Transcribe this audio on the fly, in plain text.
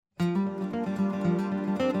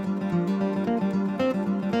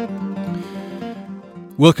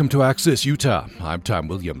Welcome to Access Utah. I'm Tom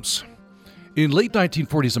Williams. In late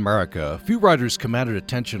 1940s America, few writers commanded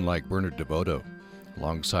attention like Bernard DeVoto.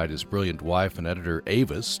 Alongside his brilliant wife and editor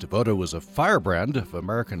Avis, DeVoto was a firebrand of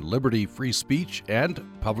American liberty, free speech, and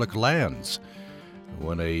public lands.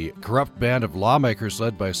 When a corrupt band of lawmakers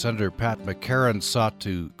led by Senator Pat McCarran sought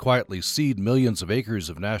to quietly cede millions of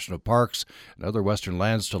acres of national parks and other western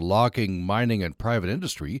lands to logging, mining, and private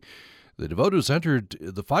industry, the DeVotos entered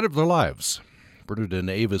the fight of their lives. Bernard and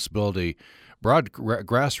Avis built a broad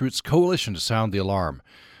grassroots coalition to sound the alarm.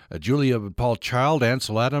 Julia and Paul Child,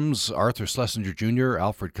 Ansel Adams, Arthur Schlesinger Jr.,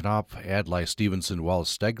 Alfred Knopf, Adlai Stevenson,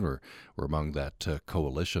 Wallace Stegner were among that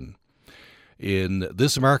coalition. In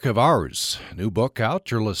This America of Ours, new book out,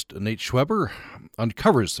 journalist Nate Schweber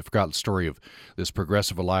uncovers the forgotten story of this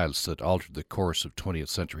progressive alliance that altered the course of 20th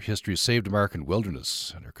century history, saved American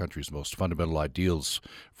wilderness and our country's most fundamental ideals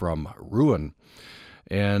from ruin.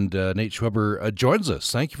 And Nate Schweber joins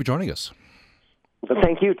us. Thank you for joining us. Well,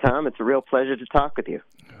 thank you, Tom. It's a real pleasure to talk with you.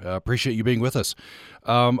 Appreciate you being with us.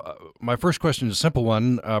 My first question is a simple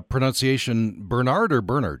one. Pronunciation, Bernard or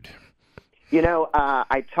Bernard? You know,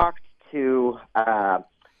 I talked to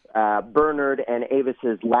Bernard and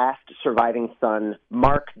Avis's last surviving son,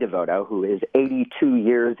 Mark DeVoto, who is 82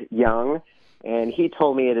 years young, and he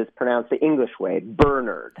told me it is pronounced the English way,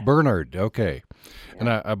 Bernard. Bernard, okay. Yeah. And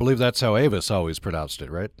I believe that's how Avis always pronounced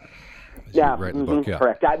it, right? Yeah, book, yeah,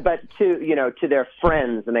 correct. But to their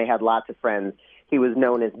friends, and they had lots of friends, he was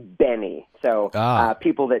known as Benny. So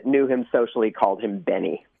people that knew him socially called him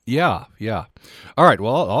Benny. Yeah. All right,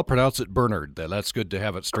 well, I'll pronounce it Bernard. That's good to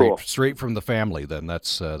have it straight from the family, then.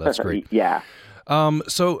 That's great. Yeah.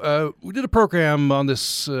 So we did a program on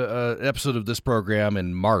this episode of this program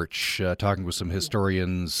in March, talking with some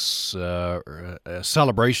historians, a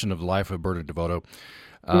celebration of the life of Bernard DeVoto.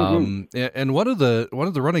 And one of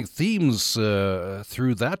the running themes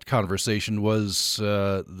through that conversation was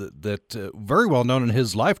that very well known in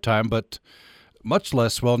his lifetime, but much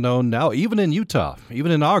less well known now, even in Utah,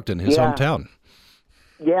 even in Ogden, his hometown.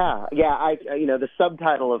 Yeah. The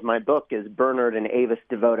subtitle of my book is Bernard and Avis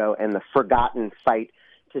DeVoto and the Forgotten Fight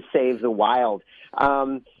to Save the Wild.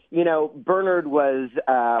 Bernard was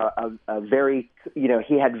a very,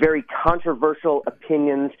 he had very controversial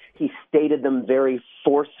opinions. He stated them very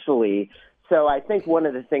forcefully. So I think one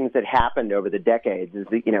of the things that happened over the decades is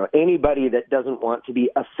that, anybody that doesn't want to be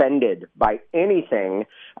offended by anything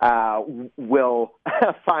will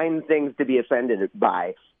find things to be offended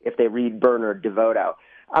by if they read Bernard DeVoto.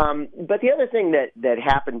 But the other thing that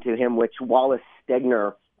happened to him, which Wallace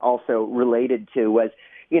Stegner also related to, was,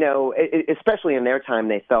 especially in their time,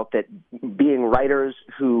 they felt that being writers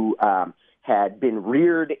who had been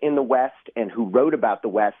reared in the West and who wrote about the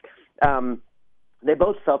West, they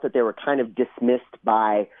both felt that they were kind of dismissed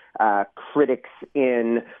by critics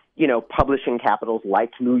in, publishing capitals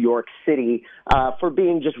like New York City for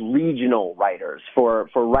being just regional writers, for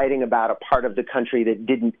writing about a part of the country that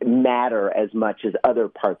didn't matter as much as other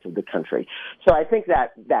parts of the country. So I think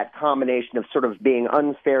that combination of sort of being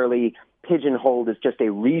unfairly pigeonholed as just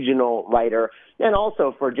a regional writer, and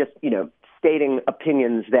also for just, stating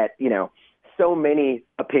opinions that, so many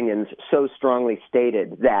opinions so strongly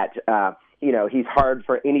stated that, he's hard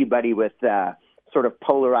for anybody with sort of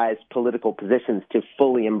polarized political positions to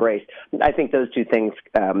fully embrace. I think those two things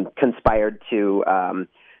conspired to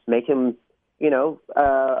make him,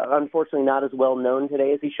 unfortunately not as well known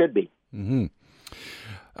today as he should be. Mm-hmm.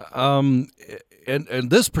 And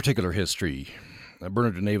this particular history,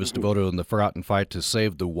 Bernard and Avis DeVoto and the Forgotten Fight to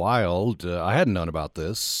Save the Wild, I hadn't known about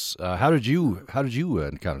this. How did you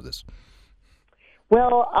encounter this?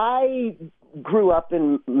 Well, I grew up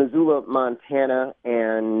in Missoula, Montana,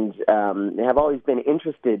 and have always been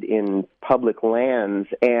interested in public lands.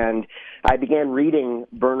 And I began reading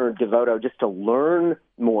Bernard DeVoto just to learn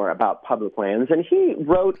more about public lands. And he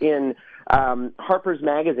wrote in Harper's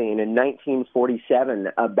Magazine in 1947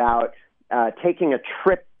 about taking a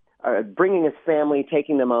trip, bringing his family,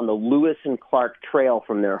 taking them on the Lewis and Clark Trail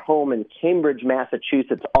from their home in Cambridge,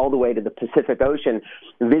 Massachusetts, all the way to the Pacific Ocean,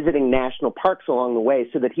 visiting national parks along the way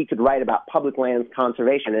so that he could write about public lands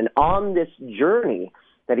conservation. And on this journey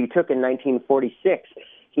that he took in 1946,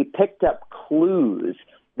 he picked up clues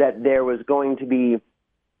that there was going to be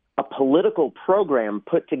a political program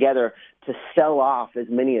put together to sell off as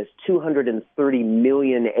many as 230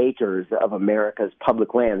 million acres of America's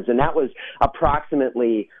public lands. And that was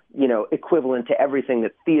approximately, equivalent to everything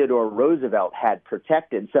that Theodore Roosevelt had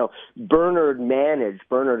protected. So Bernard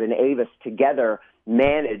and Avis together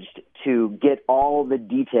managed to get all the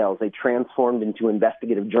details. They transformed into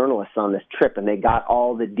investigative journalists on this trip, and they got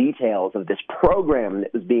all the details of this program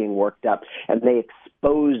that was being worked up, and they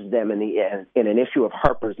exposed them in an issue of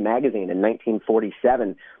Harper's Magazine in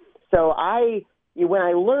 1947. So when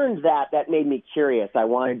I learned that made me curious. I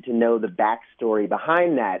wanted to know the backstory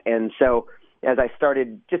behind that. And so as I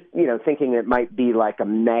started just, thinking it might be like a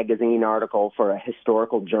magazine article for a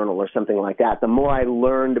historical journal or something like that, the more I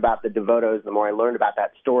learned about the DeVotos, the more I learned about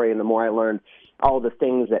that story, and the more I learned all the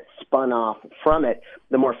things that spun off from it,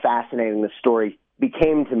 the more fascinating the story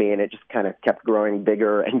became to me. And it just kind of kept growing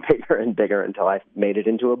bigger and bigger and bigger until I made it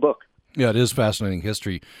into a book. Yeah, it is fascinating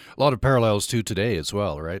history. A lot of parallels to today as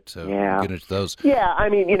well, right? So yeah. We'll get into those. Yeah, I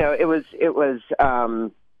mean,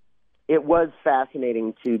 it was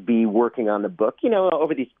fascinating to be working on the book,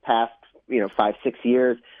 over these past, 5-6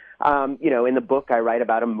 years. In the book, I write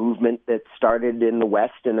about a movement that started in the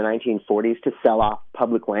West in the 1940s to sell off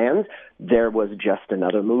public lands. There was just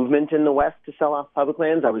another movement in the West to sell off public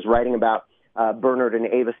lands. I was writing about Bernard and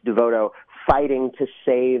Avis DeVoto fighting to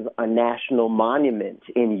save a national monument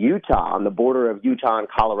in Utah, on the border of Utah and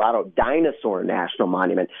Colorado, Dinosaur National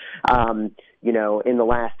Monument. In the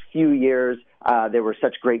last few years, there were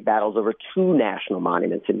such great battles over two national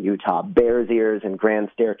monuments in Utah, Bears Ears and Grand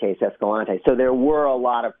Staircase Escalante. So there were a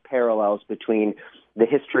lot of parallels between the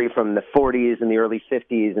history from the 40s and the early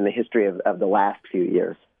 50s and the history of the last few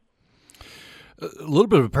years. A little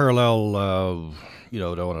bit of a parallel,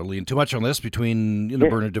 don't want to lean too much on this, between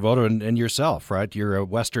Bernard DeVoto and yourself, right? You're a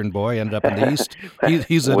Western boy, ended up in the East.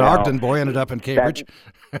 He's an Ogden boy, ended up in Cambridge.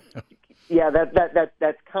 Yeah,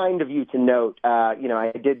 that's kind of you to note.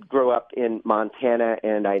 I did grow up in Montana,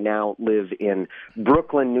 and I now live in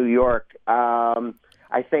Brooklyn, New York.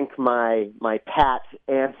 I think my pat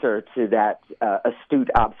answer to that astute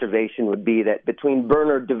observation would be that between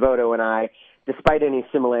Bernard DeVoto and I, despite any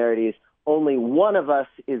similarities, only one of us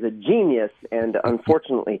is a genius, and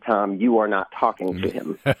unfortunately, Tom, you are not talking to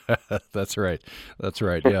him. That's right.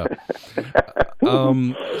 Yeah.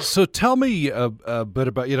 So tell me a bit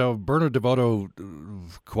about, Bernard DeVoto,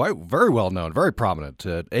 very well known, very prominent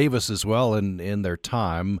at Avis as well in their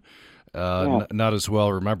time. Not as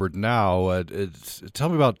well remembered now. Tell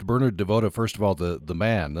me about Bernard DeVoto, first of all, the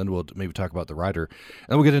man, then we'll maybe talk about the writer,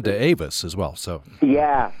 and we'll get into Avis as well. So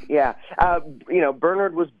Yeah.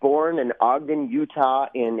 Bernard was born in Ogden, Utah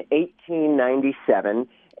in 1897,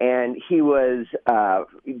 and he was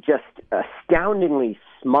just astoundingly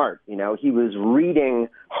smart. He was reading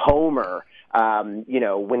Homer,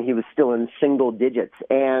 when he was still in single digits.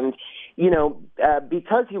 And,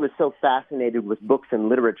 because he was so fascinated with books and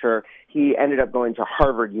literature, he ended up going to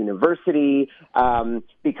Harvard University.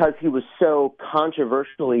 Because he was so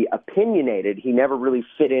controversially opinionated, he never really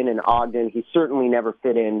fit in Ogden. He certainly never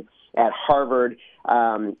fit in at Harvard.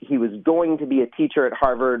 He was going to be a teacher at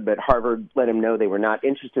Harvard, but Harvard let him know they were not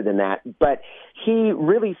interested in that. But he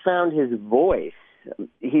really found his voice.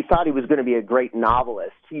 He thought he was going to be a great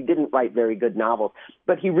novelist. He didn't write very good novels,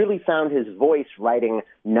 but he really found his voice writing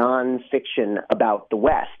nonfiction about the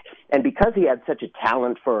West. And because he had such a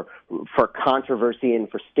talent for controversy and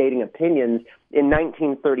for stating opinions, in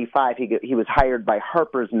 1935 he was hired by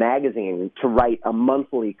Harper's Magazine to write a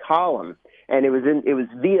monthly column. And it was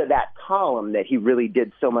via that column that he really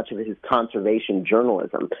did so much of his conservation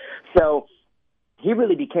journalism. So he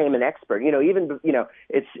really became an expert.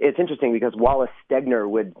 It's interesting because Wallace Stegner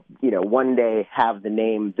would, one day have the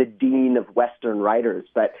name the Dean of Western Writers.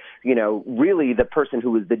 But, really the person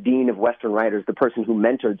who was the Dean of Western Writers, the person who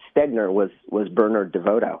mentored Stegner was Bernard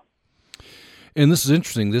DeVoto. And this is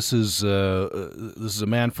interesting. This is a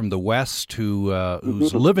man from the West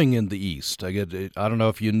who's living in the East. I don't know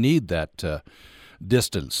if you need that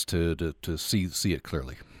distance to see it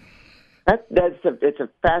clearly. It's a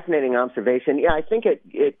fascinating observation. Yeah, I think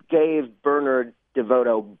it gave Bernard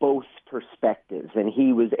DeVoto both perspectives, and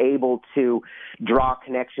he was able to draw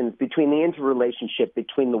connections between the interrelationship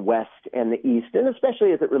between the West and the East, and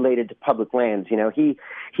especially as it related to public lands.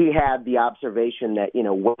 He had the observation that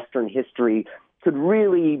Western history could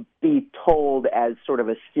really be told as sort of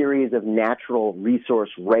a series of natural resource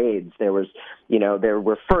raids. There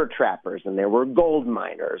were fur trappers, and there were gold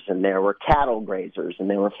miners, and there were cattle grazers, and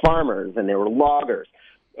there were farmers, and there were loggers.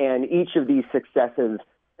 And each of these successive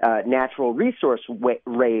natural resource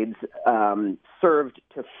raids served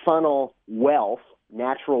to funnel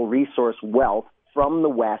natural resource wealth from the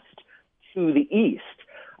West to the East.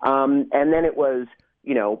 And then it was,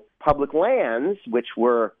 public lands, which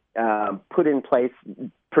were put in place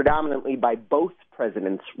predominantly by both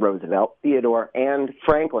presidents, Roosevelt, Theodore, and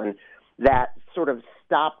Franklin, that sort of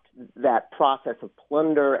stopped that process of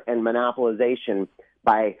plunder and monopolization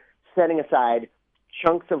by setting aside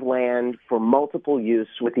chunks of land for multiple use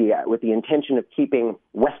with the intention of keeping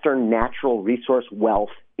Western natural resource wealth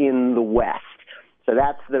in the West. So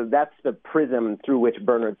that's the prism through which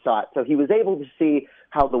Bernard saw it. So he was able to see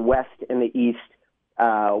how the West and the East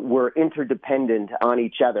were interdependent on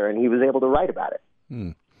each other, and he was able to write about it.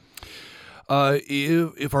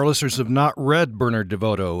 If our listeners have not read Bernard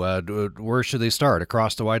DeVoto, where should they start?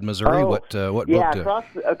 Across the Wide Missouri? What book?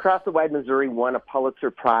 Across the Wide Missouri won a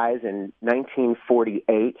Pulitzer Prize in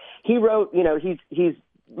 1948. He wrote, he's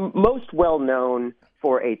most well known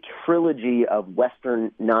for a trilogy of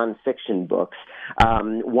Western nonfiction books.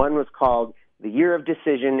 One was called The Year of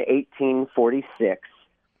Decision, 1846.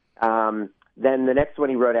 Then the next one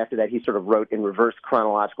he wrote after that, he sort of wrote in reverse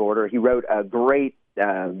chronological order. He wrote a great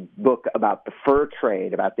book about the fur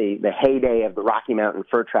trade, about the heyday of the Rocky Mountain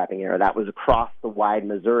fur trapping era. That was Across the Wide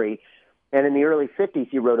Missouri. And in the early 50s,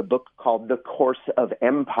 he wrote a book called The Course of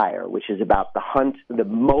Empire, which is about the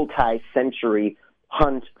multi-century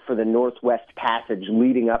hunt for the Northwest Passage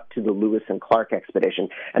leading up to the Lewis and Clark expedition.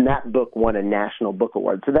 And that book won a National Book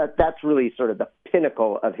Award. So that's really sort of the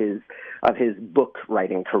pinnacle of his book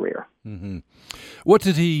writing career. Mm-hmm. What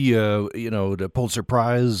did he, the Pulitzer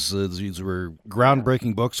Prize, these were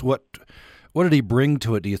groundbreaking books. What did he bring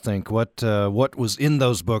to it, do you think? What was in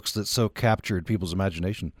those books that so captured people's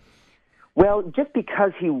imagination? Well, just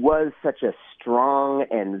because he was such a strong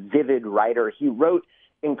and vivid writer, he wrote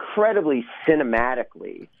incredibly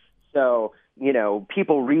cinematically. So,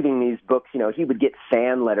 people reading these books, he would get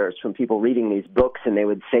fan letters from people reading these books, and they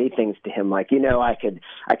would say things to him like, I could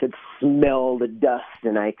smell the dust,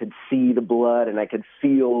 and I could see the blood, and I could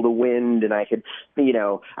feel the wind, and I could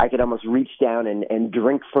almost reach down and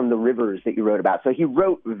drink from the rivers that you wrote about. So he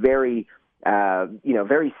wrote very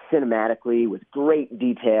cinematically with great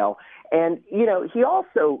detail. And, he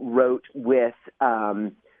also wrote with,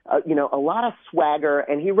 a lot of swagger,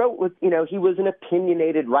 and he wrote with, he was an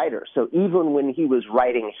opinionated writer. So even when he was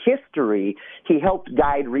writing history, he helped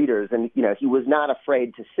guide readers, and, he was not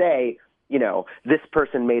afraid to say, this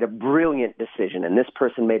person made a brilliant decision and this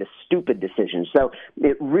person made a stupid decision. So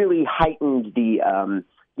it really heightened the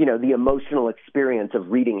emotional experience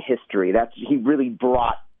of reading history. He really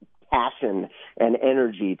brought passion and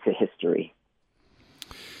energy to history.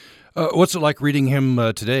 What's it like reading him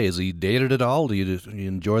today? Is he dated at all? Do you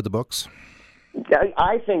enjoy the books?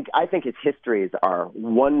 I think his histories are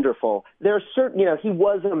wonderful. There's certain, he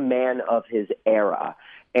was a man of his era,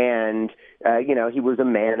 and he was a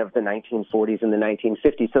man of the 1940s and the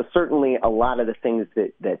 1950s. So certainly, a lot of the things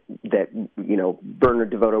that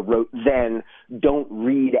Bernard DeVoto wrote then don't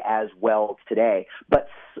read as well today. But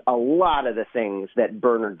a lot of the things that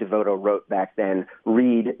Bernard DeVoto wrote back then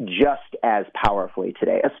read just as powerfully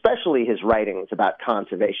today, especially his writings about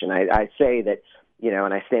conservation. I say that,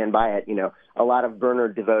 and I stand by it, a lot of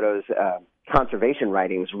Bernard DeVoto's conservation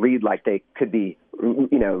writings read like they could be,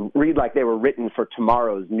 read like they were written for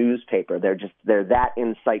tomorrow's newspaper. They're that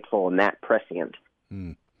insightful and that prescient.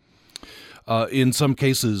 Mm. In some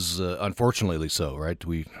cases, unfortunately so, right?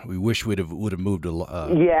 We wish would have moved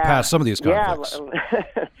past some of these conflicts.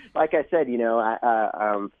 Yeah, like I said,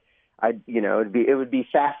 it would be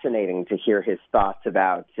fascinating to hear his thoughts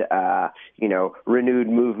about, renewed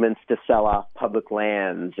movements to sell off public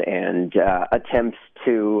lands and attempts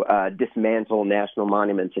to dismantle national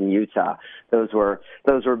monuments in Utah. Those were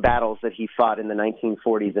battles that he fought in the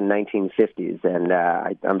 1940s and 1950s, and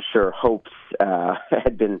I'm sure hopes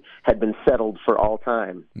had been settled for all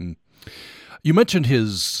time. Mm. You mentioned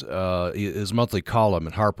his monthly column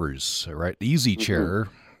in Harper's, right? Easy Chair.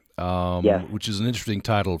 Mm-hmm. Yes. Which is an interesting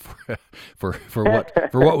title for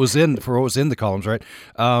what was in the columns, right?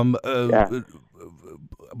 Yeah.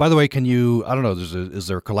 By the way, can you? I don't know. Is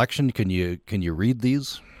there a collection? Can you read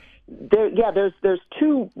these? There's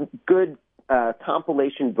two good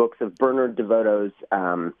compilation books of Bernard DeVoto's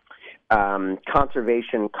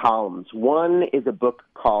conservation columns. One is a book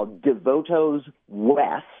called DeVoto's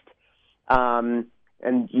West. And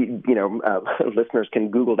listeners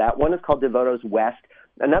can Google that. One is called DeVoto's West.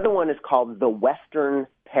 Another one is called The Western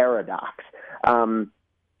Paradox. When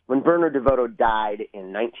Bernard DeVoto died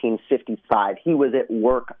in 1955, he was at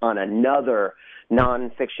work on another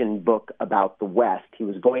nonfiction book about the West. He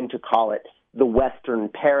was going to call it The Western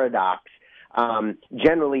Paradox.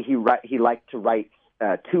 Generally, he liked to write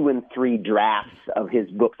 2 and 3 drafts of his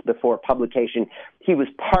books before publication. He was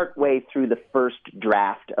partway through the first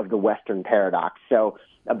draft of the Western Paradox. So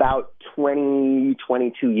about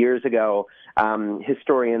 22 years ago,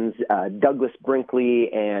 historians Douglas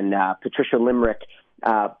Brinkley and Patricia Limerick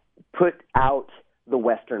put out the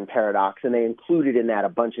Western Paradox, and they included in that a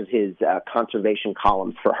bunch of his conservation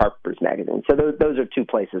columns for Harper's Magazine. So those are two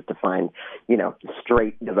places to find,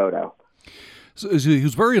 straight DeVoto. So he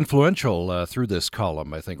was very influential through this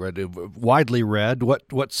column, I think, right? Widely read.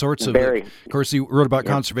 What sorts of... Of course, he wrote about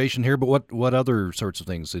conservation here, but what other sorts of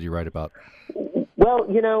things did he write about? Well,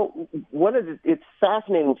 it's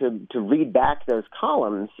fascinating to read back those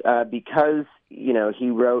columns because he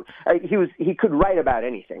wrote. He could write about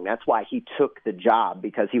anything. That's why he took the job,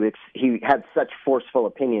 because he had such forceful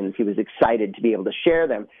opinions. He was excited to be able to share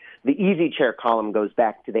them. The Easy Chair column goes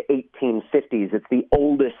back to the 1850s. It's the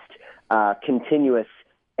oldest continuous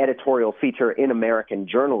editorial feature in American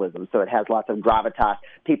journalism, so it has lots of gravitas.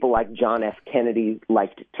 People like John F. Kennedy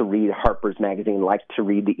liked to read Harper's Magazine, liked to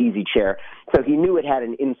read the Easy Chair, so he knew it had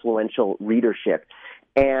an influential readership.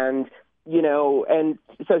 And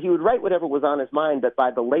so he would write whatever was on his mind, but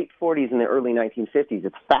by the late 40s and the early 1950s,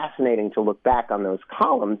 it's fascinating to look back on those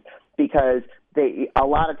columns because a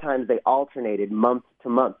lot of times they alternated month to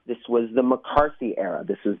month. This was the McCarthy era.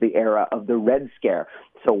 This was the era of the Red Scare.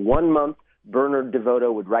 So one month, Bernard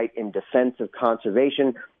DeVoto would write in defense of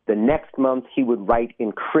conservation. The next month, he would write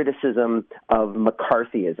in criticism of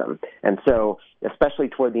McCarthyism. And so, especially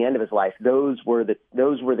toward the end of his life, those were the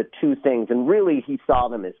two things. And really, he saw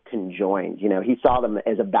them as conjoined. He saw them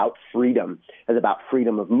as about freedom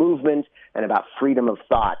of movement and about freedom of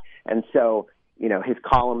thought. And so, his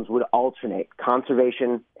columns would alternate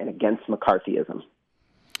conservation and against McCarthyism.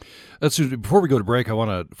 Before we go to break, I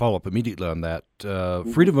want to follow up immediately on that.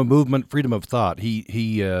 Freedom of movement, freedom of thought.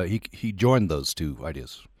 He joined those two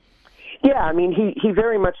ideas. Yeah, he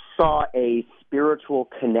very much saw a spiritual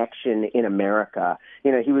connection in America.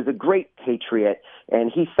 He was a great patriot,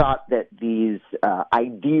 and he thought that these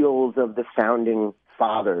ideals of the founding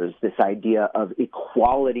fathers, this idea of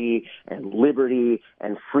equality and liberty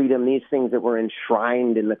and freedom, these things that were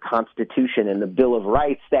enshrined in the Constitution and the Bill of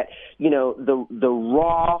Rights, that, the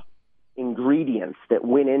raw ingredients that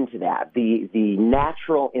went into that, the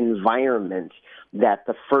natural environment that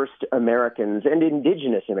the first Americans and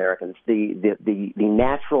indigenous Americans, the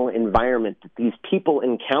natural environment that these people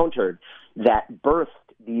encountered that birthed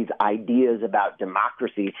these ideas about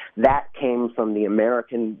democracy, that came from the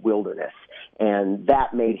American wilderness. And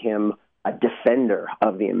that made him a defender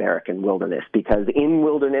of the American wilderness, because in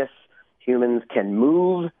wilderness, humans can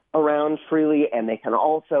move around freely, and they can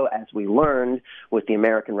also, as we learned with the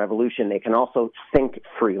American Revolution, they can also think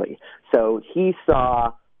freely. So he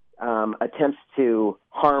saw attempts to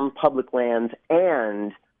harm public lands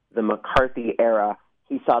and the McCarthy era.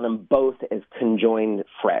 He saw them both as conjoined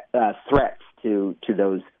threats to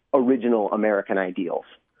those original American ideals.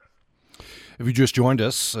 If you just joined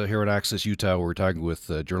us here at Access Utah, we're talking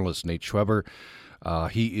with journalist Nate Schweber.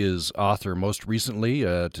 He is author most recently,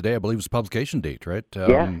 today I believe is publication date, right?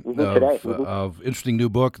 Today. Of interesting new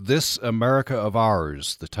book, This America of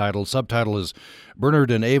Ours. The subtitle is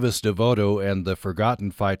Bernard and Avis DeVoto and the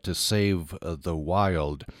Forgotten Fight to Save the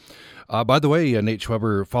Wild. By the way, Nate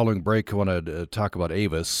Schweber, following break, I want to talk about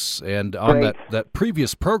Avis. And on that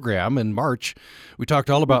previous program in March, we talked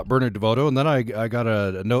all about Bernard DeVoto, and then I got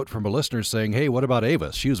a note from a listener saying, hey, what about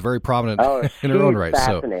Avis? She was very prominent in her own right.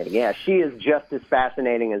 Fascinating. Yeah, she is just as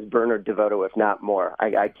fascinating as Bernard DeVoto, if not more.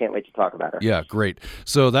 I can't wait to talk about her. Yeah, great.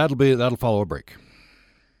 So that'll follow a break.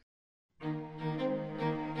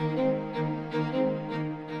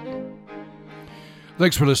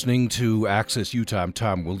 Thanks for listening to Access Utah. I'm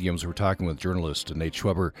Tom Williams. We're talking with journalist Nate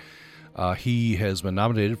Schweber. He has been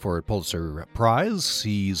nominated for a Pulitzer Prize.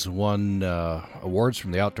 He's won awards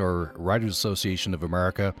from the Outdoor Writers Association of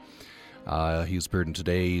America. He's appeared in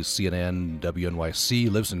today's CNN, WNYC,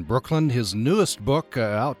 lives in Brooklyn. His newest book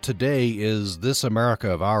out today is This America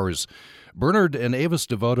of Ours, Bernard and Avis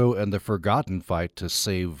DeVoto and the Forgotten Fight to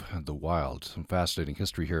Save the Wild. Some fascinating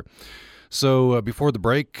history here. So before the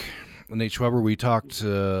break, Nate Schweber, we talked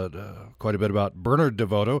quite a bit about Bernard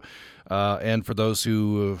DeVoto, and for those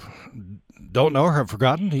who don't know or have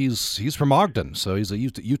forgotten, he's from Ogden, so he's a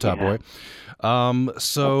Utah boy.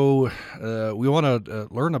 So we want to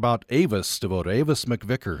learn about Avis DeVoto, Avis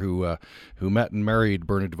McVicker, who met and married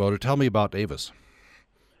Bernard DeVoto. Tell me about Avis.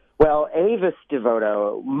 Well, Avis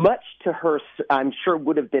DeVoto, much to her, I'm sure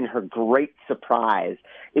would have been her great surprise,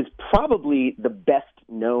 is probably the best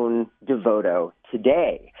known DeVoto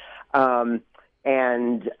today.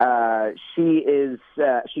 and she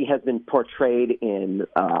has been portrayed in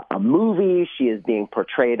a movie. She is being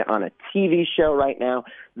portrayed on a TV show right now.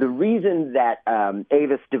 The reason that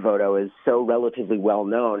Avis DeVoto is so relatively well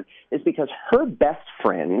known is because her best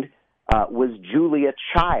friend was Julia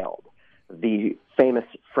Child, the famous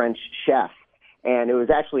French chef, and it was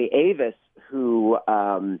actually Avis who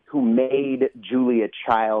made Julia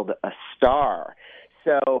Child a star.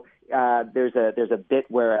 So there's a bit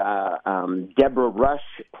where Deborah Rush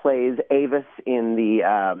plays Avis in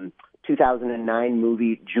the 2009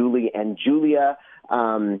 movie Julie and Julia.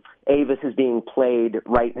 Avis is being played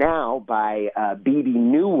right now by Bebe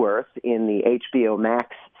Neuwirth in the HBO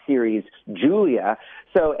Max series Julia.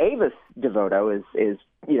 So Avis DeVoto is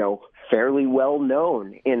fairly well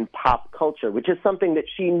known in pop culture, which is something that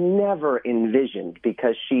she never envisioned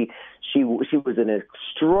because she was an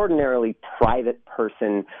extraordinarily private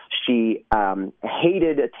person. She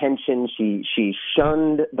hated attention. She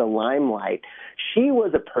shunned the limelight. She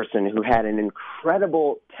was a person who had an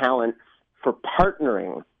incredible talent for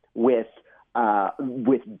partnering with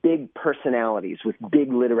big personalities, with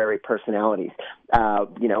big literary personalities.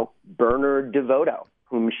 Bernard DeVoto,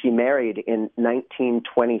 whom she married in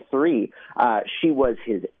 1923. She was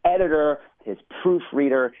his editor, his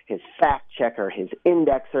proofreader, his fact checker, his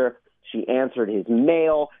indexer. She answered his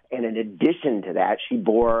mail, and in addition to that, she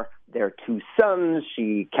bore their two sons.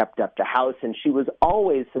 She kept up the house, and she was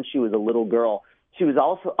always, since she was a little girl, she was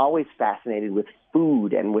also always fascinated with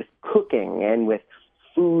food and with cooking and with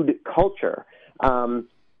food culture.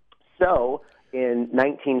 So in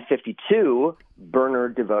 1952,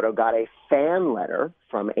 Bernard DeVoto got a fan letter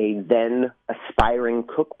from a then aspiring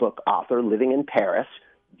cookbook author living in Paris,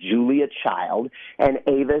 Julia Child, and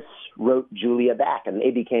Avis wrote Julia back, and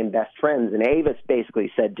they became best friends. And Avis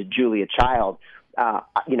basically said to Julia Child,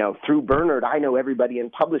 through Bernard, I know everybody in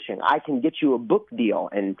publishing. I can get you a book deal.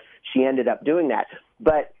 And she ended up doing that.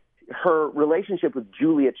 But her relationship with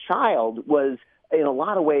Julia Child was in a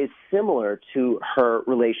lot of ways similar to her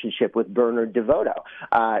relationship with Bernard DeVoto.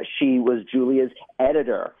 She was Julia's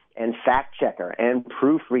editor and fact checker and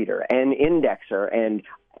proofreader and indexer and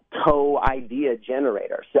co-idea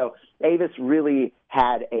generator. So Avis really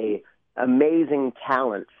had a amazing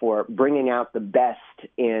talent for bringing out the best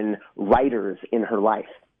in writers in her life.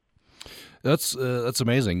 That's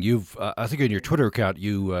amazing. You've I think in your Twitter account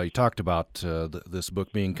you talked about this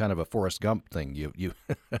book being kind of a Forrest Gump thing. You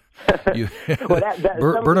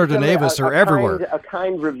well, Bernard and Avis are everywhere. A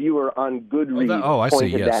kind reviewer on Goodreads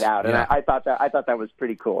pointed that out, and I thought that was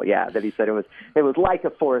pretty cool. Yeah, that he said it was like a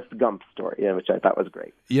Forrest Gump story, which I thought was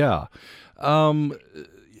great. Yeah.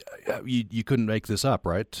 You couldn't make this up,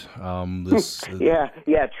 right?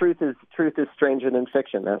 Yeah. Truth is stranger than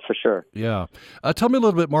fiction. That's for sure. Yeah. Tell me a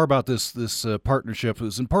little bit more about this partnership. It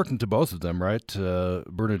was important to both of them, right?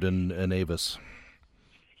 Bernard and Avis.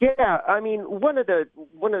 Yeah, I mean, one of the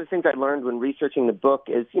things I learned when researching the book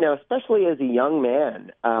is, especially as a young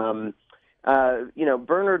man,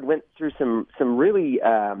 Bernard went through some really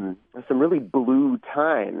blue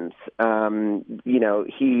times.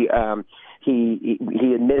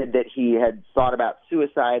 He admitted that he had thought about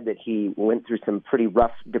suicide, that he went through some pretty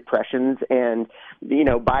rough depressions, and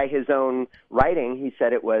by his own writing, he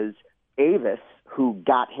said it was Avis who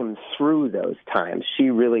got him through those times. She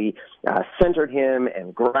really centered him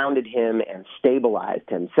and grounded him and stabilized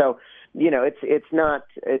him. So, it's not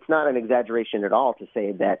an exaggeration at all to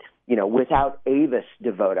say that, without Avis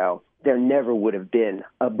DeVoto, there never would have been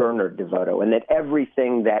a Bernard DeVoto, and that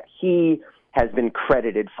everything that he has been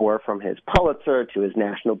credited for, from his Pulitzer to his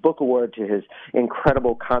National Book Award to his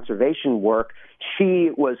incredible conservation work, she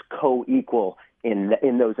was co-equal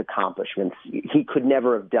in those accomplishments. He could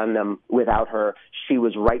never have done them without her. She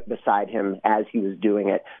was right beside him as he was doing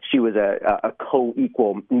it. She was a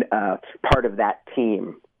co-equal part of that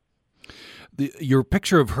team. Your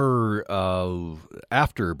picture of her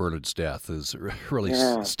after Bernard's death really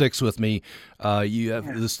sticks with me. You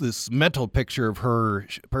have this mental picture of her.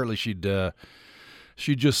 Apparently, she'd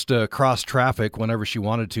just cross traffic whenever she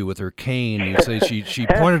wanted to with her cane. You'd say she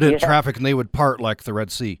pointed at traffic and they would part like the Red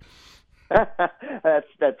Sea.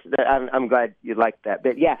 I'm glad you liked that.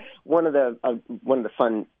 But yeah, one of the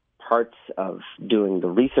fun parts of doing the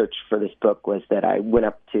research for this book was that I went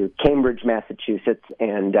up to Cambridge, Massachusetts,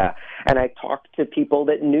 and I talked to people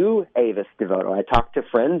that knew Avis DeVoto. I talked to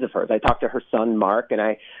friends of hers. I talked to her son Mark, and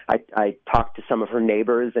I talked to some of her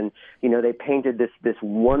neighbors, and they painted this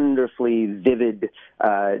wonderfully vivid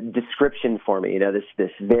description for me.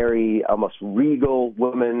 This very almost regal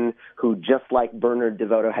woman who, just like Bernard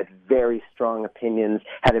DeVoto, had very strong opinions,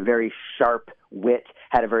 had a very sharp wit,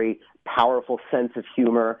 had a very powerful sense of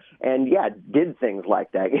humor, and did things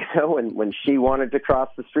like that. When she wanted to cross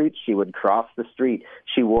the street, she would cross the street.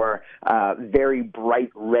 She wore very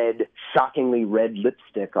bright red, shockingly red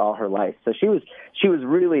lipstick all her life. So she was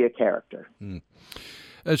really a character.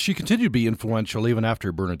 She continued to be influential even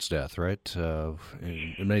after Bernard's death, right?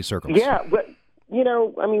 In many circles. Yeah, but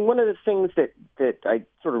one of the things that I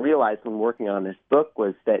sort of realized when working on this book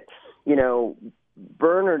was that,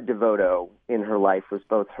 Bernard DeVoto in her life was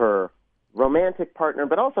both her romantic partner,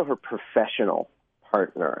 but also her professional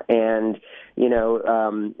partner. And,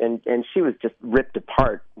 and she was just ripped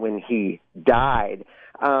apart when he died.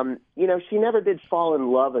 She never did fall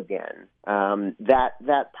in love again.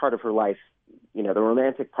 That part of her life, the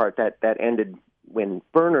romantic part, that ended when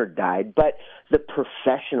Bernard died. But the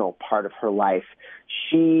professional part of her life,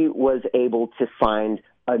 she was able to find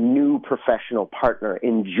a new professional partner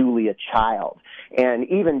in Julia Child. And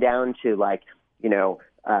even down to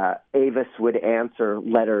Avis would answer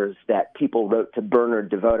letters that people wrote to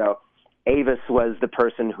Bernard DeVoto. Avis was the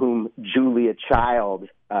person whom Julia Child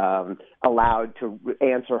allowed to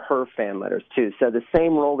answer her fan letters too. So the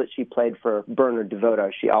same role that she played for Bernard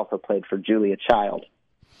DeVoto, she also played for Julia Child.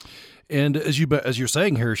 And as you're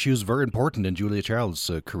saying here, she was very important in Julia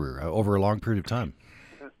Child's career over a long period of time.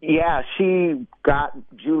 Yeah, she got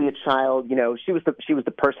Julia Child. She was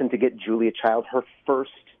the person to get Julia Child her first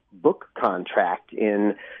book contract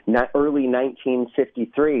in early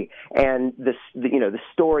 1953, and the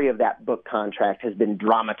story of that book contract has been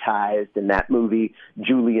dramatized in that movie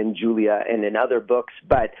Julie and Julia and in other books.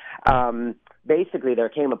 But basically, there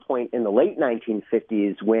came a point in the late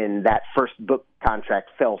 1950s when that first book contract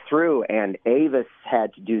fell through, and Avis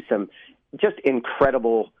had to do some just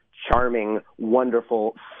incredible, charming,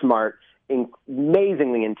 wonderful, smart,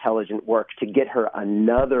 amazingly intelligent work to get her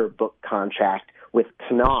another book contract with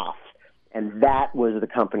Knopf, and that was the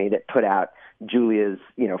company that put out Julia's,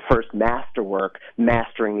 first masterwork,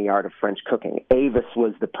 Mastering the Art of French Cooking. Avis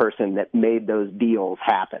was the person that made those deals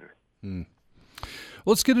happen. Well,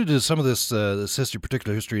 let's get into some of this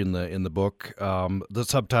particular history in the book. The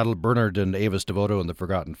subtitle, Bernard and Avis DeVoto and the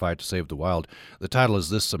Forgotten Fight to Save the Wild. The title is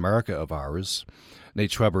This America of Ours.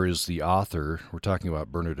 Nate Schweber is the author. We're talking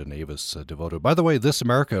about Bernard and Avis DeVoto. By the way, This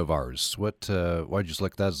America of Ours, why'd you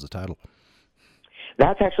select that as the title?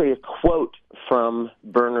 That's actually a quote from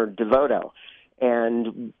Bernard DeVoto.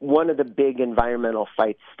 And one of the big environmental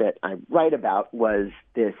fights that I write about was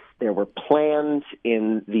this. There were plans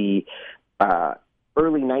in the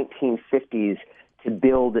early 1950s to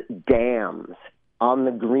build dams on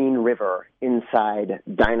the Green River inside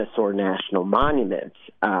Dinosaur National Monument,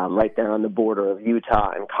 right there on the border of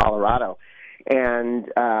Utah and Colorado. And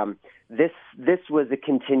this was a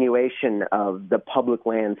continuation of the public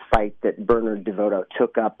lands fight that Bernard DeVoto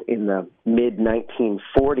took up in the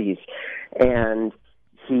mid-1940s. And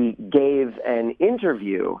he gave an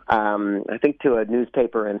interview, I think to a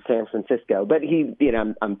newspaper in San Francisco. But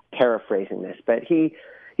I'm paraphrasing this, but he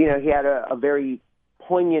had a very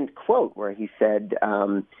poignant quote where he said,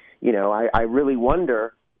 I really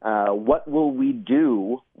wonder what will we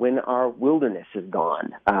do when our wilderness is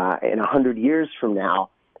gone? In 100 years from now,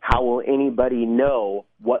 how will anybody know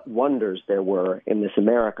what wonders there were in this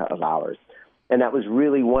America of ours? And that was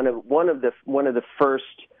really one of the first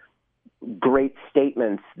great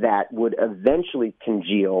statements that would eventually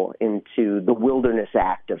congeal into the Wilderness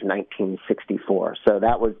Act of 1964. So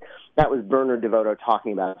that was Bernard DeVoto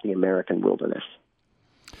talking about the American wilderness.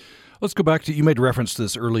 Let's go back to, you made reference to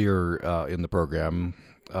this earlier in the program.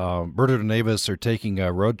 Bernard and Avis are taking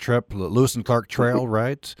a road trip, Lewis and Clark Trail,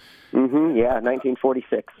 right? Yeah,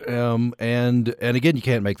 1946. And again, you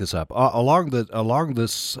can't make this up. Along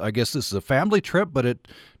this, I guess this is a family trip, but it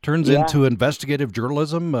turns into investigative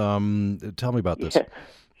journalism. Tell me about this. Yeah.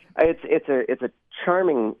 It's a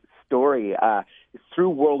charming story. Through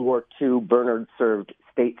World War II, Bernard served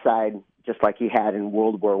stateside just like he had in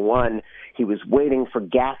World War I. He was waiting for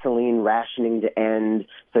gasoline rationing to end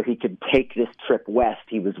so he could take this trip west.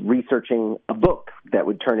 He was researching a book that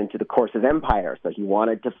would turn into The Course of Empire, so he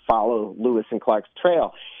wanted to follow Lewis and Clark's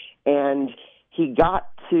trail. And he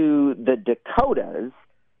got to the Dakotas,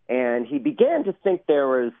 and he began to think there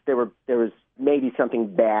was maybe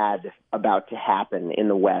something bad about to happen in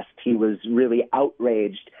the West. He was really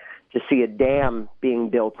outraged to see a dam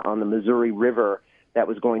being built on the Missouri River that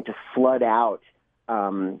was going to flood out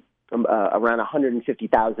around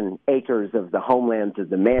 150,000 acres of the homelands of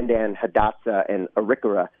the Mandan, Hidatsa, and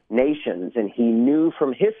Arikara nations. And he knew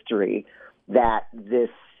from history that this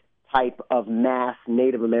type of mass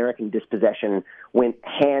Native American dispossession went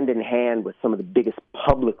hand in hand with some of the biggest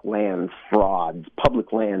public lands frauds,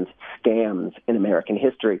 public lands scams in American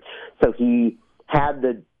history. So he had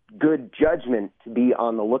the good judgment to be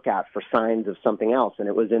on the lookout for signs of something else. And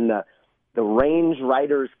it was in the Range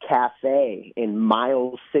Riders Cafe in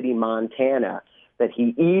Miles City, Montana, that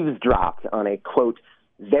he eavesdropped on a, quote,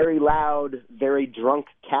 very loud, very drunk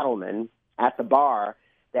cattleman at the bar,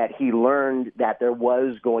 that he learned that there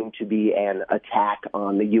was going to be an attack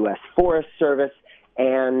on the U.S. Forest Service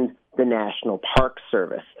and the National Park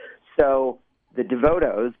Service. So the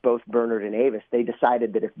DeVotos, both Bernard and Avis, they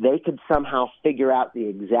decided that if they could somehow figure out the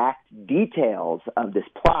exact details of this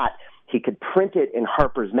plot, he could print it in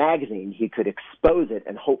Harper's Magazine, he could expose it,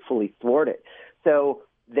 and hopefully thwart it. So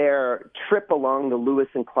their trip along the Lewis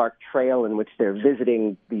and Clark Trail, in which they're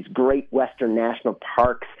visiting these great Western national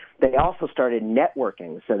parks, they also started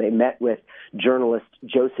networking. So they met with journalist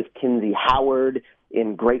Joseph Kinsey Howard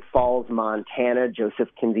in Great Falls, Montana. Joseph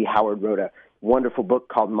Kinsey Howard wrote a wonderful book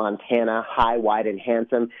called Montana, High, Wide, and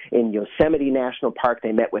Handsome. In Yosemite National Park,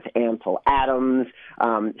 they met with Ansel Adams.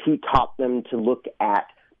 He taught them to look at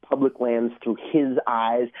public lands through his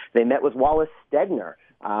eyes. They met with Wallace Stegner.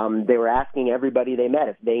 They were asking everybody they met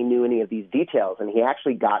if they knew any of these details, and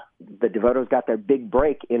the DeVotos got their big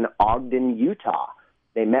break in Ogden, Utah.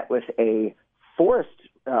 They met with a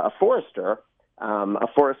forester, a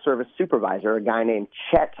Forest Service supervisor, a guy named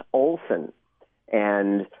Chet Olson.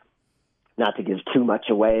 And not to give too much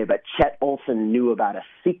away, but Chet Olson knew about a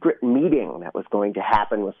secret meeting that was going to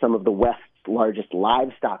happen with some of the West's largest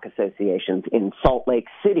livestock associations in Salt Lake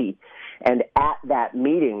City. And at that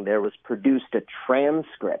meeting, there was produced a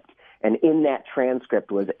transcript. And in that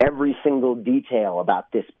transcript was every single detail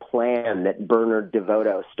about this plan that Bernard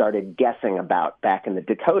DeVoto started guessing about back in the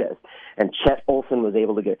Dakotas. And Chet Olson was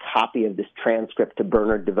able to get a copy of this transcript to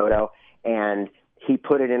Bernard DeVoto, and he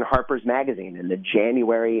put it in Harper's Magazine in the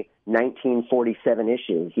January 1947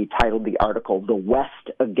 issue. He titled the article, "The West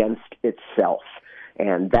Against Itself."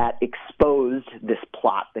 And that exposed this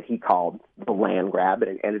plot that he called the land grab,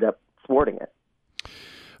 and it ended up thwarting it.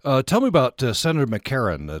 Tell me about Senator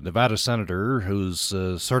McCarran, the Nevada senator, who's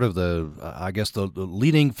sort of the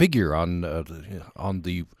leading figure on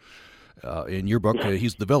the in your book.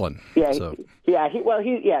 He's the villain. Yeah, so.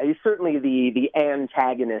 He's certainly the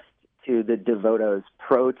antagonist to the DeVoto's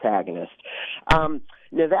protagonist.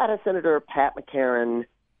 Nevada Senator Pat McCarran,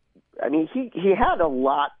 I mean, he had a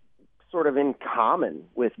lot sort of in common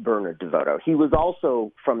with Bernard DeVoto. He was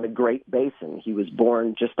also from the Great Basin. He was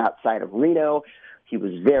born just outside of Reno. He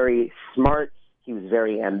was very smart. He was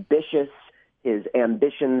very ambitious. His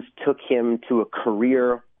ambitions took him to a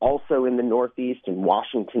career also in the Northeast, in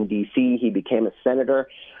Washington, D.C. He became a senator.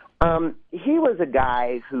 He was a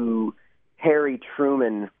guy who Harry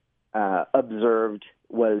Truman observed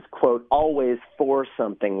was, quote, always for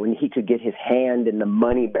something when he could get his hand in the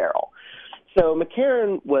money barrel. So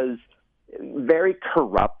McCarran was very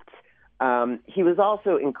corrupt. He was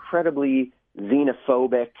also incredibly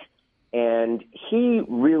xenophobic, and he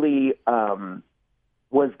really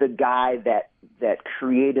was the guy that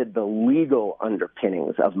created the legal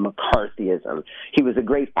underpinnings of McCarthyism. He was a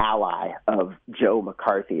great ally of Joe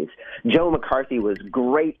McCarthy's. Joe McCarthy was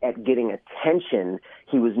great at getting attention.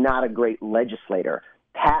 He was not a great legislator.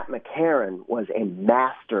 Pat McCarran was a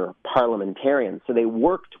master parliamentarian, so they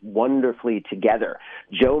worked wonderfully together.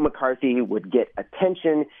 Joe McCarthy would get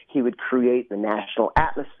attention. He would create the national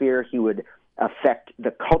atmosphere. He would affect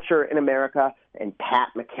the culture in America, and Pat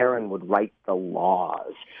McCarran would write the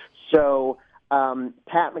laws. So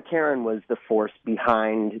Pat McCarran was the force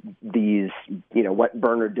behind these, what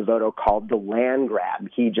Bernard DeVoto called the land grab.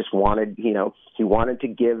 He just wanted, he wanted to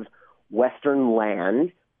give Western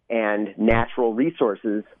land and natural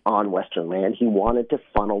resources on Western land. He wanted to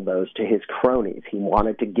funnel those to his cronies. He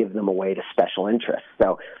wanted to give them away to special interests.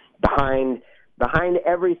 So behind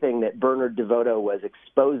everything that Bernard DeVoto was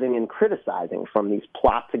exposing and criticizing, from these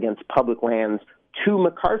plots against public lands to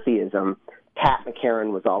McCarthyism, Pat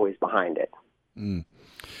McCarran was always behind it.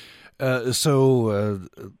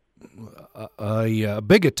 A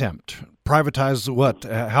big attempt. Privatize what?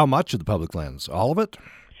 How much of the public lands? All of it?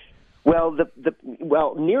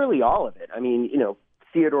 Well, nearly all of it. I mean,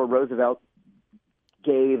 Theodore Roosevelt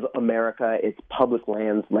gave America its public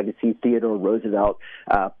lands legacy. Theodore Roosevelt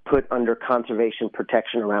put under conservation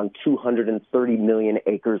protection around 230 million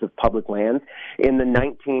acres of public land. In the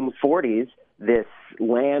 1940s, this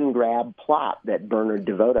land grab plot that Bernard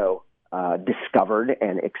DeVoto discovered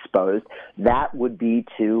and exposed, that would be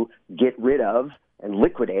to get rid of and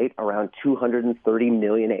liquidate around 230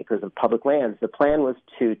 million acres of public lands. The plan was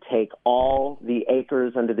to take all the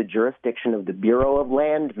acres under the jurisdiction of the Bureau of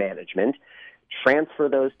Land Management, transfer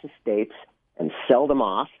those to states, and sell them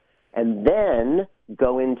off, and then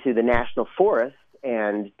go into the national forests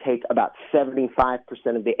and take about 75%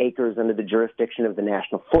 of the acres under the jurisdiction of the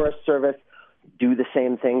National Forest Service, do the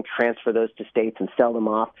same thing, transfer those to states and sell them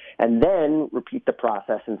off, and then repeat the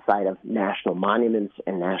process inside of national monuments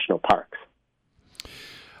and national parks.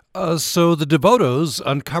 So the DeVotos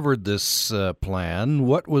uncovered this plan.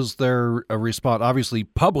 What was their response? Obviously,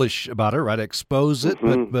 publish about it, right? Expose it,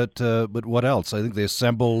 but what else? I think they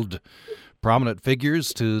assembled prominent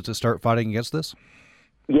figures to start fighting against this.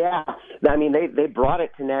 Yeah, I mean, they brought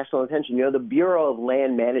it to national attention. You know, the Bureau of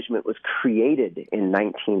Land Management was created in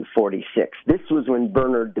 1946. This was when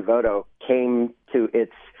Bernard DeVoto came to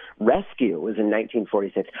its rescue. It was in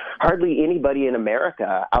 1946. Hardly anybody in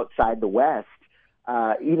America outside the West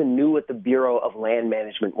even knew what the Bureau of Land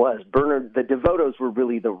Management was. The DeVotos were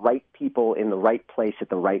really the right people in the right place at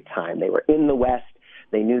the right time. They were in the West.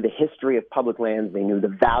 They knew the history of public lands. They knew the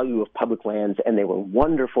value of public lands, and they were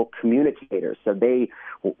wonderful communicators. So they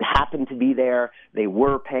happened to be there. They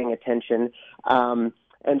were paying attention, and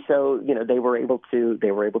so they were able to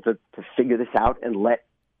figure this out and let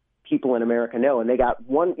people in America know. And they got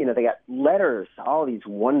letters, all these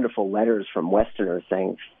wonderful letters from Westerners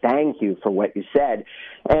saying thank you for what you said.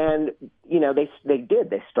 And they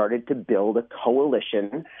started to build a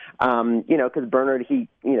coalition. Because Bernard,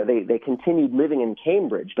 they continued living in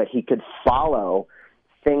Cambridge, but he could follow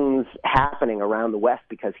things happening around the West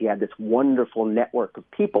because he had this wonderful network of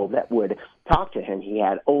people that would talk to him. He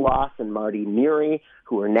had Olaus and Marty Neary,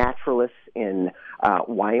 who were naturalists in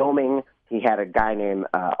Wyoming. He had a guy named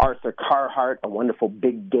Arthur Carhart, a wonderful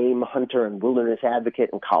big game hunter and wilderness advocate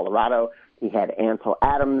in Colorado. He had Ansel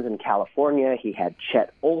Adams in California. He had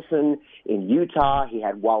Chet Olson in Utah. He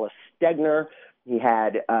had Wallace Stegner. He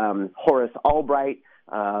had Horace Albright,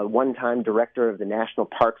 one-time director of the National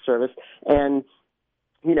Park Service. And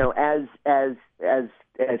as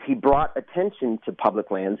he brought attention to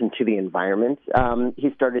public lands and to the environment, he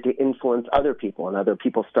started to influence other people, and other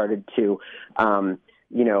people started to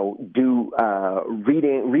do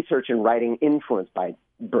research and writing influenced by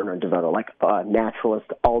Bernard DeVoto, like naturalist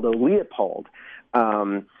Aldo Leopold.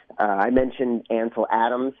 I mentioned Ansel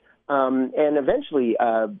Adams. And eventually,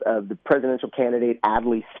 the presidential candidate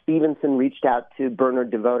Adlai Stevenson reached out to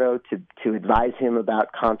Bernard DeVoto to advise him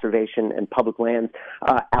about conservation and public lands.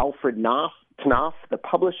 Alfred Knopf, the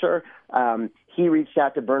publisher, he reached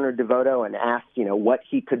out to Bernard DeVoto and asked, what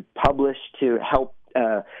he could publish to help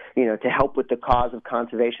with the cause of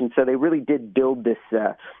conservation. So they really did build this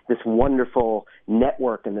wonderful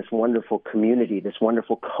network and this wonderful community, this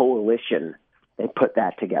wonderful coalition. They put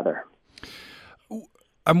that together.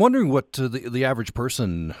 I'm wondering what the average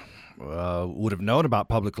person would have known about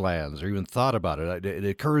public lands or even thought about it. It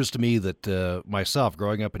occurs to me that myself,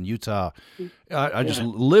 growing up in Utah, I just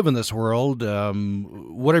live in this world.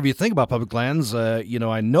 Whatever you think about public lands,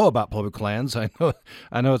 I know about public lands. I know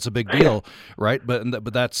it's a big deal, right?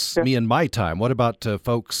 But that's me in my time. What about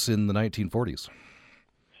folks in the 1940s?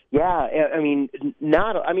 Yeah,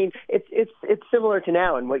 it's similar to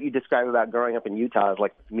now, and what you describe about growing up in Utah is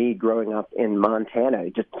like me growing up in Montana,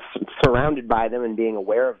 just surrounded by them and being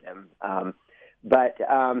aware of them. But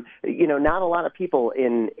not a lot of people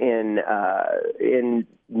in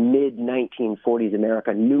mid 1940s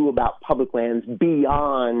America knew about public lands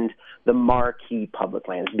beyond the marquee public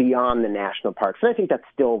lands, beyond the national parks. And I think that's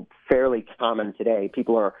still fairly common today.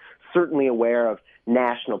 People are certainly aware of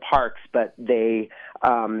national parks, but they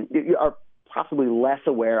are possibly less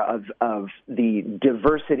aware of the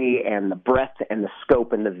diversity and the breadth and the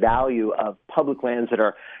scope and the value of public lands that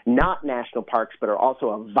are not national parks, but are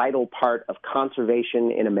also a vital part of conservation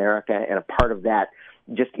in America and a part of that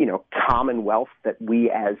commonwealth that we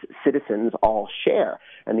as citizens all share.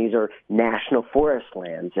 And these are national forest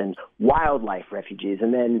lands and wildlife refuges.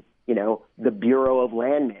 And then, the Bureau of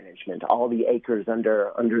Land Management, all the acres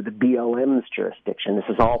under the BLM's jurisdiction. This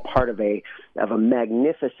is all part of a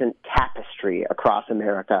magnificent tapestry across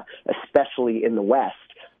America, especially in the West,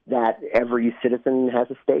 that every citizen has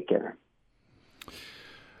a stake in.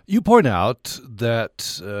 You point out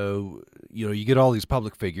that you get all these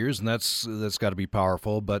public figures, and that's got to be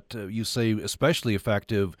powerful. But you say especially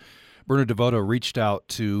effective. Bernard DeVoto reached out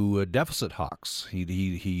to deficit hawks.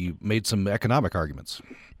 He made some economic arguments.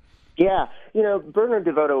 Yeah, Bernard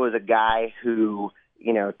DeVoto was a guy who,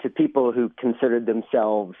 to people who considered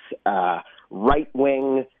themselves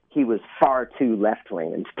right-wing, he was far too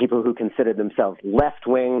left-wing. And to people who considered themselves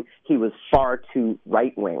left-wing, he was far too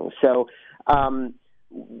right-wing. So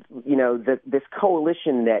This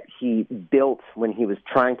coalition that he built when he was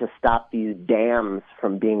trying to stop these dams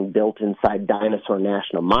from being built inside Dinosaur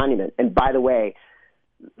National Monument. And by the way,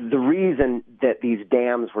 the reason that these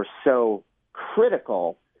dams were so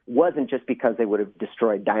critical wasn't just because they would have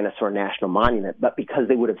destroyed Dinosaur National Monument, but because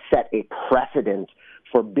they would have set a precedent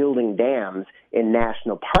for building dams in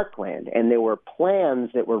national parkland. And there were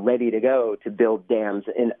plans that were ready to go to build dams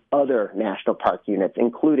in other national park units,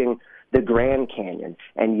 including the Grand Canyon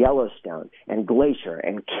and Yellowstone and Glacier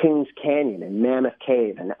and Kings Canyon and Mammoth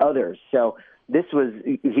Cave and others. So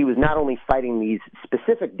he was not only fighting these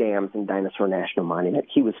specific dams in Dinosaur National Monument,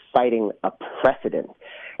 he was fighting a precedent.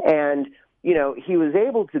 And, he was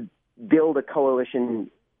able to build a coalition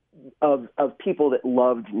of people that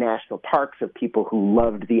loved national parks, of people who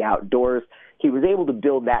loved the outdoors. He was able to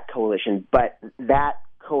build that coalition, but that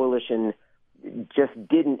coalition just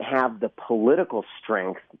didn't have the political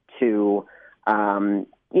strength to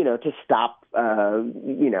stop,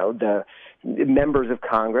 the members of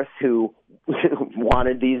Congress who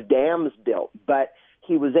wanted these dams built. But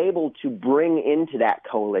he was able to bring into that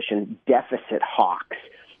coalition deficit hawks.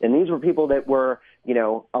 And these were people that were,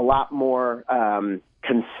 a lot more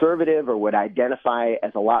conservative, or would identify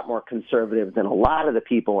as a lot more conservative than a lot of the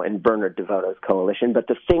people in Bernard DeVoto's coalition. But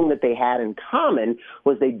the thing that they had in common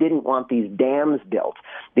was they didn't want these dams built.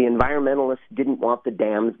 The environmentalists didn't want the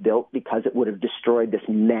dams built because it would have destroyed this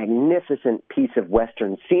magnificent piece of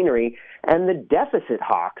Western scenery. And the deficit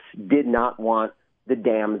hawks did not want the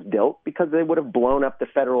dams built because they would have blown up the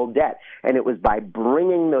federal debt. And it was by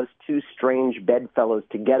bringing those two strange bedfellows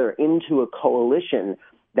together into a coalition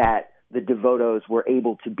that the DeVotos were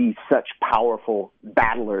able to be such powerful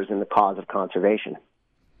battlers in the cause of conservation.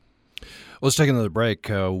 Let's take another break.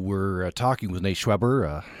 We're talking with Nate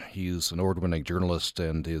Schweber. He's an award-winning journalist,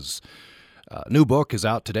 and his new book is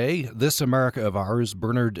out today, This America of Ours,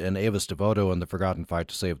 Bernard and Avis DeVoto and the Forgotten Fight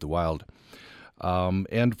to Save the Wild.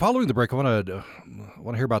 And following the break, I want to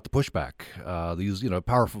hear about the pushback. These,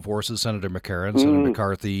 powerful forces, Senator McCarran, Senator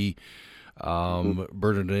McCarthy,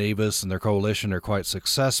 Bernard and Avis and their coalition are quite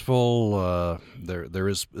successful. There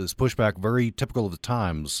is pushback very typical of the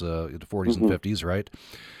times, in the 40s and 50s, right?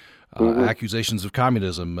 Accusations of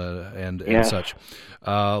communism and such.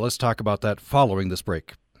 Let's talk about that following this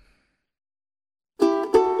break.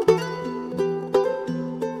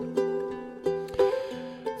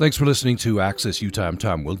 Thanks for listening to Access Utah. I'm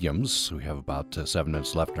Tom Williams. We have about 7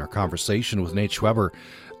 minutes left in our conversation with Nate Schweber.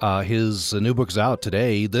 His new book's out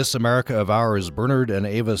today, This America of Ours, Bernard and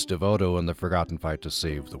Avis DeVoto and the Forgotten Fight to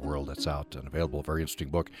Save the World. That's out and available. Very interesting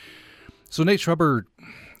book. So, Nate Schweber,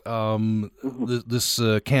 this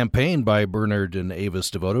campaign by Bernard and Avis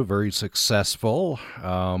DeVoto, very successful.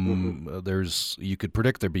 You could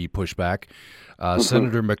predict there'd be pushback.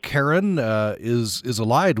 Senator McCarran is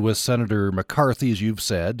allied with Senator McCarthy, as you've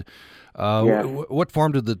said. What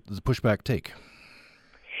form did the pushback take?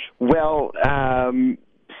 Well, in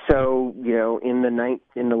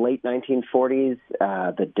the late 1940s,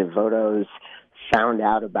 the DeVotos found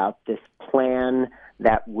out about this plan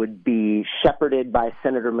that would be shepherded by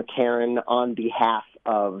Senator McCarran on behalf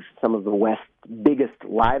of some of the West's biggest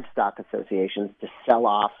livestock associations to sell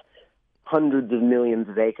off hundreds of millions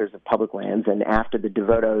of acres of public lands. And after the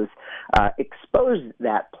DeVotos exposed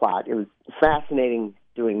that plot, it was fascinating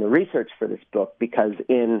doing the research for this book, because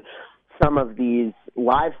in some of these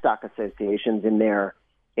livestock associations, in their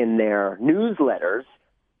newsletters,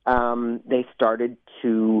 they started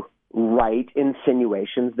to write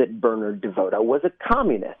insinuations that Bernard DeVoto was a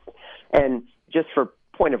communist. And just for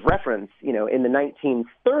point of reference, in the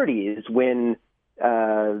 1930s, when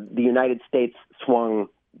the United States swung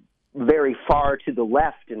very far to the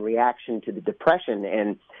left in reaction to the Depression,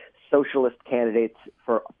 and socialist candidates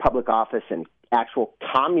for public office and actual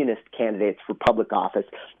communist candidates for public office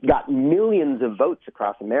got millions of votes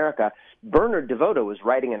across America, Bernard DeVoto was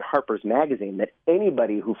writing in Harper's Magazine that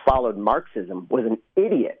anybody who followed Marxism was an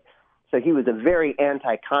idiot. So he was a very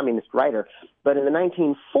anti-communist writer. But in the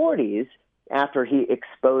 1940s, after he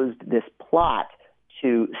exposed this plot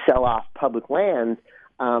to sell off public lands,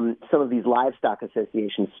 some of these livestock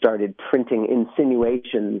associations started printing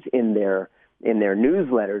insinuations in their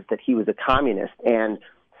newsletters that he was a communist. And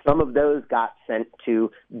some of those got sent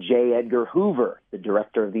to J. Edgar Hoover, the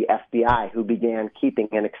director of the FBI, who began keeping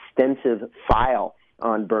an extensive file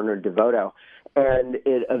on Bernard DeVoto. And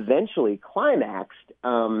it eventually climaxed.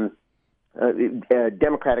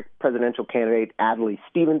 Democratic presidential candidate Adlai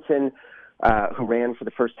Stevenson, who ran for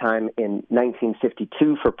the first time in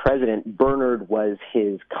 1952 for president. Bernard was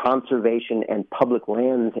his conservation and public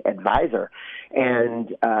lands advisor.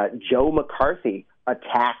 And Joe McCarthy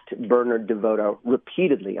attacked Bernard DeVoto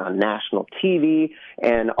repeatedly on national TV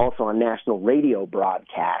and also on national radio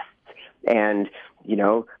broadcasts. And,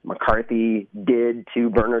 McCarthy did to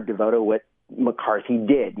Bernard DeVoto what McCarthy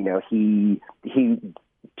did. He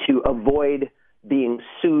to avoid being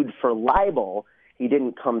sued for libel, he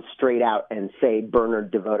didn't come straight out and say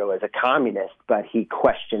Bernard DeVoto is a communist, but he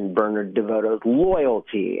questioned Bernard DeVoto's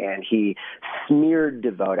loyalty, and he smeared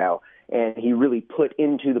DeVoto, and he really put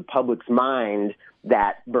into the public's mind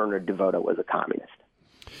that Bernard DeVoto was a communist.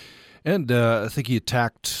 And I think he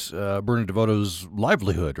attacked Bernard DeVoto's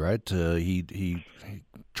livelihood, right? He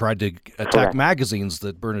tried to attack Correct. magazines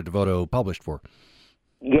that Bernard DeVoto published for.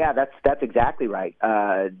 Yeah, that's exactly right.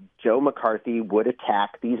 Joe McCarthy would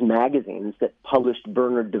attack these magazines that published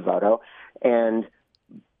Bernard DeVoto, and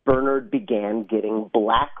Bernard began getting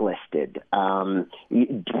blacklisted. Bernard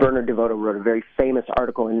DeVoto wrote a very famous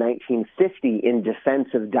article in 1950 in defense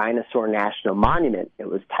of Dinosaur National Monument. It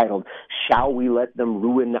was titled, "Shall We Let Them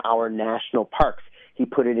Ruin Our National Parks?" He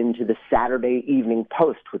put it into the Saturday Evening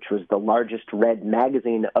Post, which was the largest read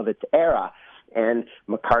magazine of its era. And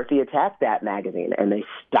McCarthy attacked that magazine, and they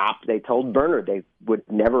stopped. They told Bernard they would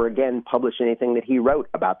never again publish anything that he wrote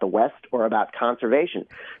about the West or about conservation.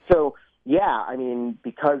 So, yeah, I mean,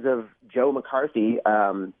 because of Joe McCarthy,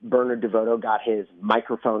 Bernard DeVoto got his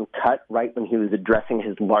microphone cut right when he was addressing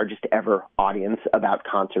his largest ever audience about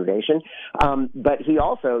conservation. But he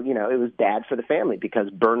also, it was bad for the family because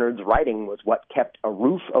Bernard's writing was what kept a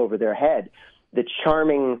roof over their head. The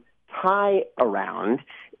charming tie around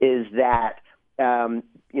is that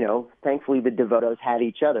thankfully the DeVotos had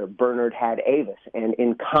each other. Bernard had Avis. And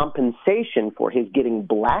in compensation for his getting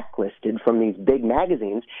blacklisted from these big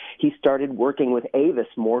magazines, he started working with Avis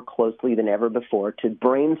more closely than ever before to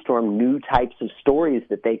brainstorm new types of stories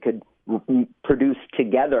that they could produce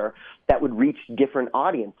together that would reach different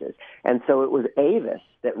audiences. And so it was Avis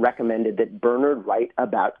that recommended that Bernard write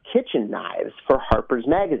about kitchen knives for Harper's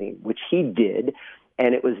Magazine, which he did.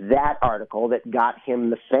 And it was that article that got him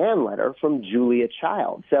the fan letter from Julia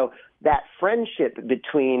Child. So that friendship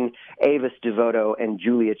between Avis DeVoto and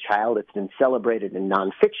Julia Child, it's been celebrated in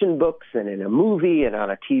nonfiction books and in a movie and on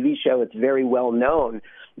a TV show. It's very well known.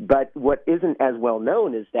 But what isn't as well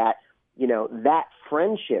known is that, that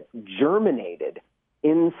friendship germinated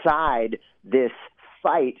inside this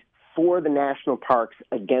fight for the national parks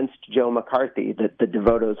against Joe McCarthy that the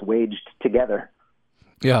DeVotos waged together.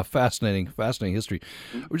 Yeah, fascinating history.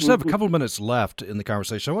 We just have a couple of minutes left in the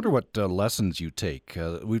conversation. I wonder what lessons you take.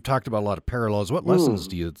 We've talked about a lot of parallels. What lessons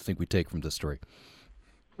do you think we take from this story?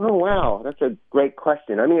 Oh, wow. That's a great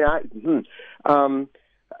question. I mean, I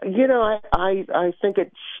think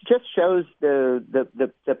it just shows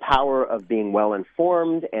the power of being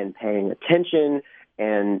well-informed and paying attention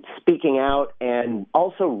and speaking out and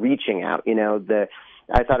also reaching out.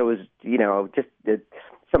 I thought it was,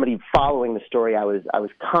 somebody following the story, I was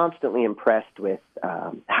constantly impressed with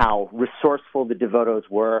how resourceful the DeVotos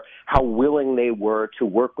were, how willing they were to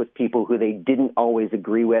work with people who they didn't always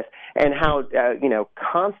agree with, and how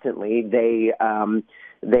constantly they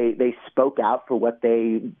spoke out for what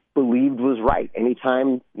they believed was right.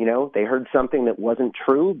 Anytime they heard something that wasn't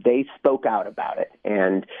true, they spoke out about it,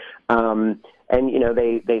 and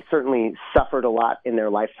they certainly suffered a lot in their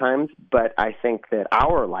lifetimes. But I think that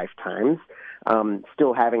our lifetimes,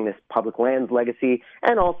 still having this public lands legacy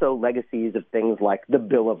and also legacies of things like the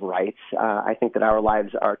Bill of Rights, I think that our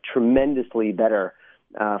lives are tremendously better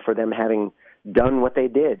for them having done what they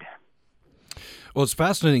did. Well, it's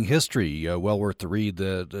fascinating history, well worth the read.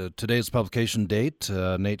 Today's publication date,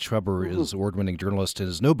 Nate Schweber is award-winning journalist, and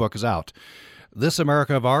his new book is out. This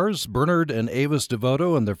America of Ours, Bernard and Avis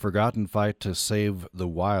DeVoto and the Forgotten Fight to Save the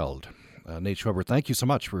Wild. Nate Schweber, thank you so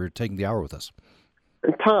much for taking the hour with us.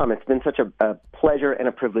 Tom, it's been such a pleasure and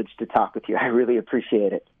a privilege to talk with you. I really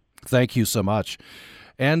appreciate it. Thank you so much.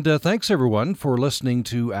 And thanks, everyone, for listening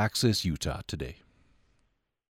to Access Utah today.